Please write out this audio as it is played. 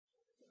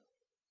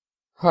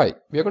Hi,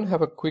 we are going to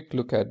have a quick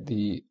look at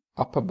the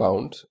upper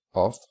bound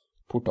of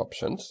put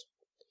options.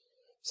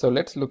 So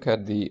let's look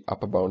at the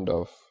upper bound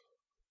of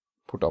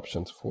put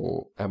options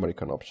for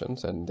American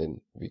options, and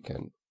then we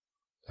can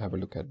have a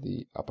look at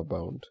the upper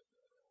bound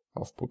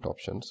of put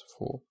options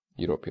for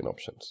European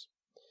options.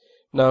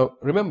 Now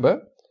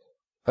remember,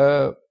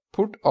 a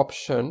put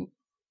option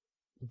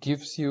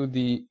gives you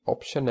the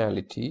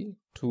optionality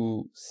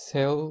to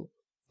sell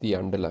the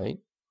underlying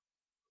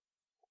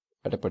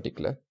at a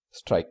particular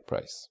strike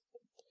price.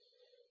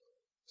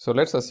 So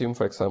let's assume,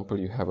 for example,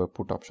 you have a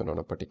put option on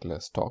a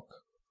particular stock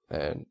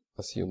and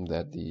assume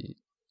that the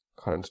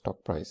current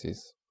stock price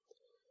is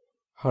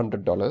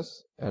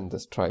 $100 and the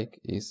strike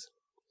is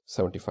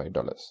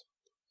 $75.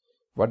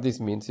 What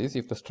this means is,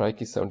 if the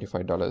strike is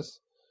 $75,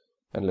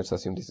 and let's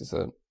assume this is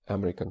an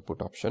American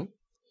put option,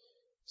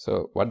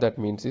 so what that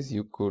means is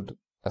you could,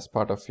 as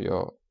part of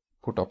your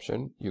put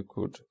option, you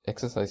could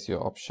exercise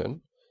your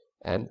option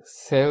and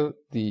sell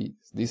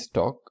this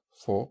stock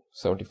for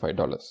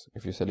 $75.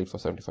 If you sell it for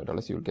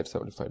 $75, you will get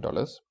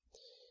 $75,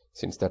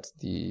 since that's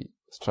the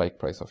strike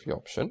price of your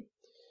option.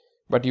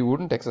 But you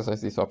wouldn't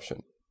exercise this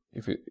option.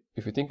 If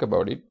you think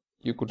about it,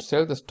 you could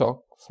sell the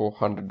stock for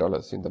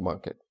 $100 in the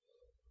market.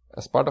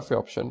 As part of your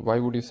option, why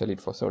would you sell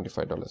it for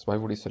 $75? Why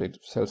would you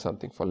sell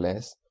something for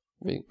less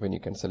when you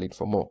can sell it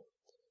for more?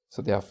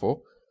 So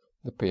therefore,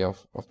 the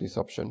payoff of this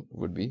option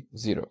would be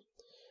 0.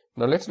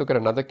 Now let's look at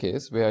another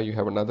case where you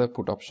have another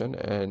put option,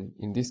 and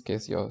in this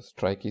case your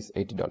strike is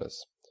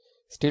 $80.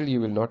 Still, you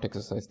will not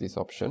exercise this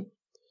option,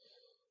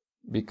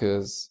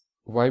 because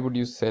why would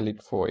you sell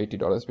it for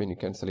 $80 when you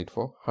can sell it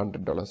for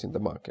 $100 in the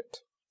market?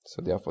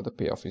 So therefore the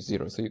payoff is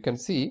 0. So you can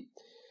see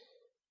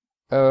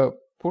a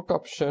put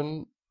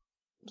option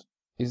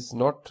is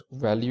not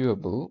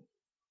valuable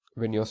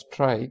when your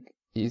strike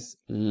is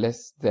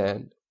less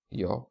than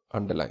your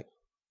underlying,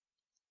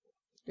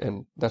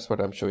 and that's what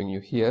I'm showing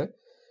you here.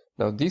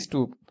 Now these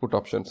two put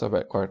options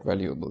are quite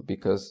valuable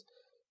because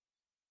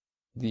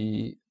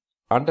the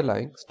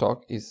underlying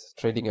stock is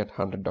trading at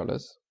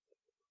 $100,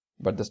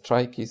 but the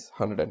strike is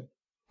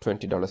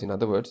 $120. In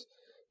other words,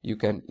 you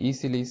can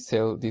easily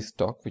sell this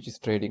stock, which is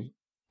trading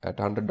at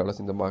 $100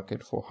 in the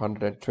market, for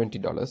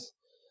 $120,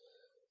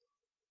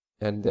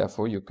 and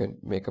therefore you can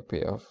make a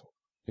payoff.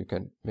 You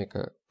can make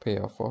a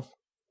payoff of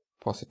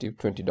positive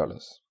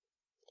 $20.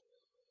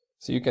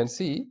 So you can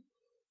see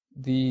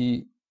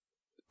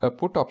a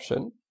put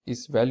option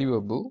is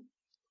valuable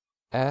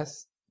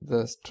as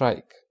the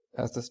strike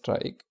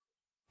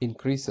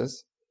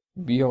increases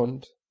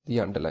beyond the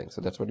underlying. So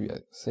that's what we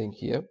are saying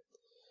here.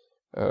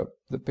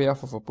 The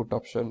payoff of a put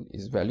option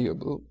is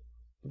valuable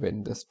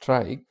when the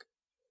strike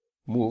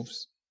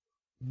moves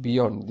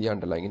beyond the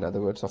underlying. In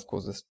other words, of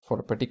course, for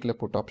a particular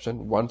put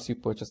option, once you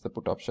purchase the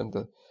put option,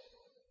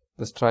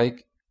 the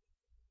strike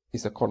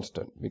is a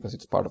constant because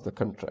it's part of the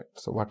contract.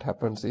 So what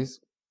happens is,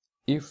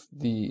 if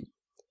the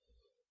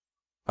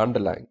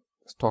underlying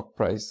stock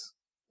price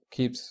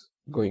keeps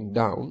going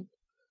down,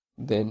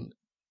 then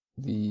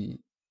the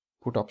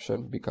put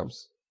option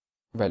becomes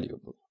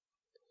valuable.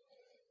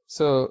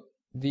 So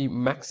the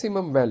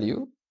maximum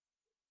value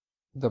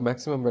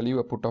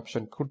a put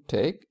option could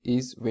take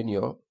is when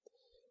your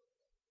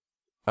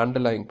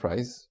underlying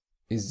price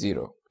is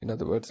 0. In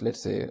other words,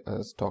 let's say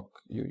a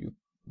stock, you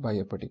buy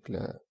a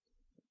particular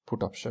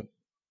put option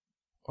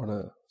on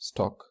a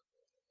stock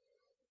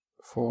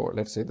for,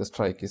 let's say the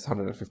strike is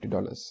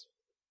 $150,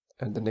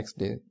 and the next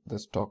day the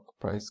stock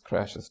price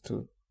crashes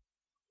to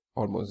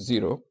almost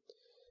 0,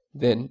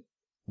 then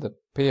the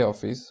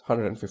payoff is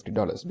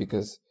 $150,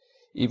 because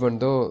even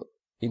though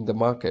in the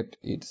market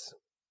it's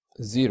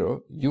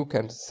 0, you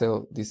can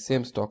sell the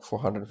same stock for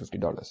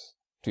 $150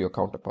 to your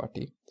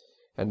counterparty,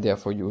 and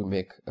therefore you will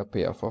make a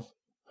payoff of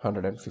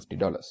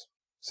 $150.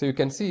 So you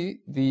can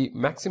see the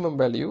maximum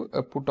value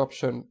a put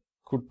option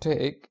could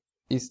take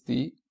is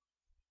the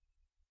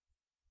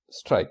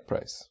strike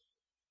price.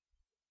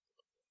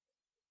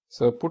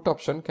 So a put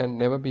option can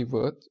never be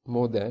worth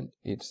more than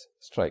its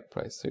strike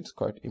price. So it's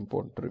quite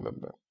important to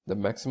remember. The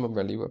maximum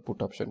value a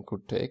put option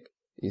could take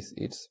is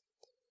its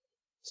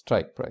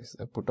strike price.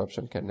 A put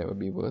option can never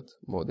be worth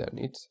more than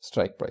its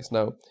strike price.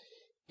 Now,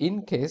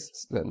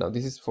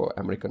 this is for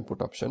American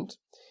put options.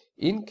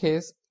 In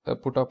case a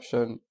put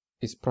option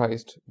is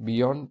priced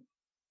beyond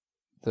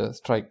the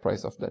strike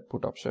price of that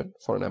put option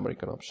for an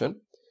American option,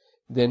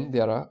 then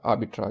there are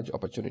arbitrage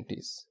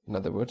opportunities. In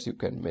other words, you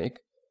can make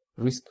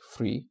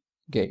risk-free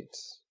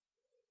gains.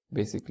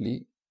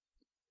 Basically,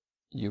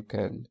 you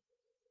can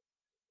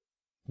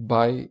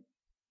buy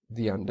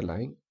the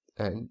underlying,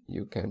 and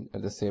you can,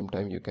 at the same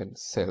time, you can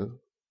sell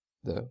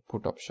the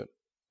put option,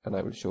 and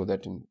I will show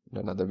that in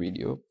another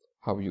video,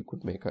 how you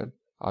could make an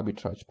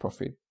arbitrage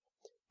profit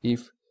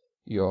if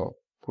your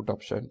put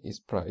option is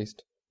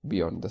priced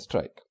beyond the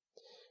strike.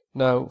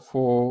 Now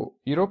for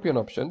European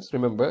options,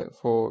 remember,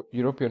 for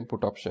European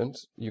put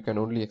options you can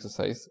only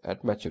exercise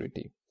at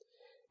maturity,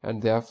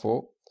 and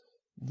therefore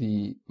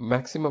the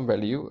maximum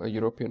value a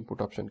European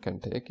put option can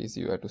take is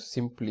you have to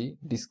simply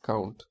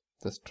discount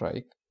the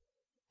strike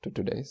to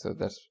today. So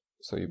that's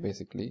So you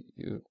basically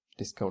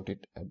discount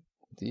it at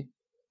the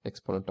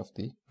exponent of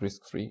the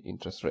risk-free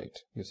interest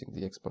rate, using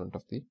the exponent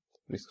of the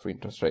risk-free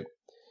interest rate.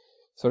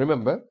 So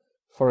remember,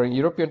 for a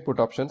European put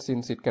option,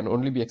 since it can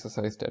only be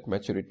exercised at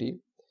maturity,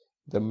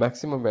 the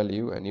maximum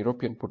value an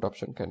European put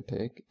option can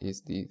take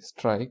is the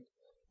strike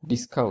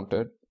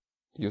discounted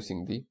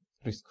using the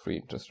risk-free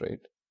interest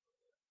rate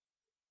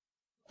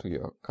to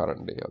your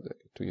current day, or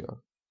to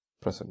your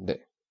present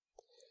day.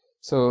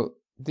 So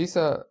these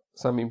are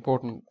some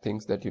important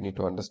things that you need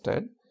to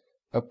understand.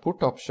 A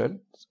put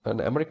option, an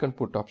American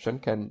put option,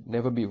 can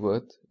never be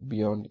worth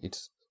beyond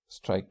its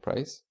strike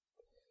price,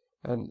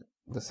 and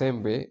the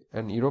same way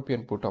an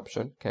European put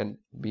option can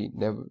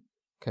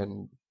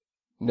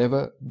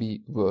never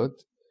be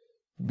worth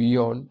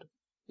beyond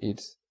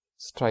its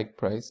strike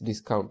price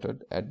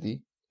discounted at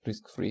the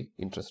risk-free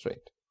interest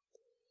rate.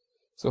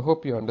 So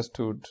hope you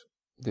understood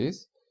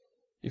this.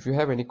 If you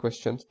have any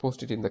questions,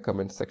 post it in the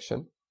comment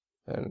section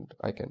and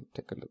I can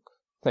take a look.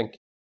 Thank you.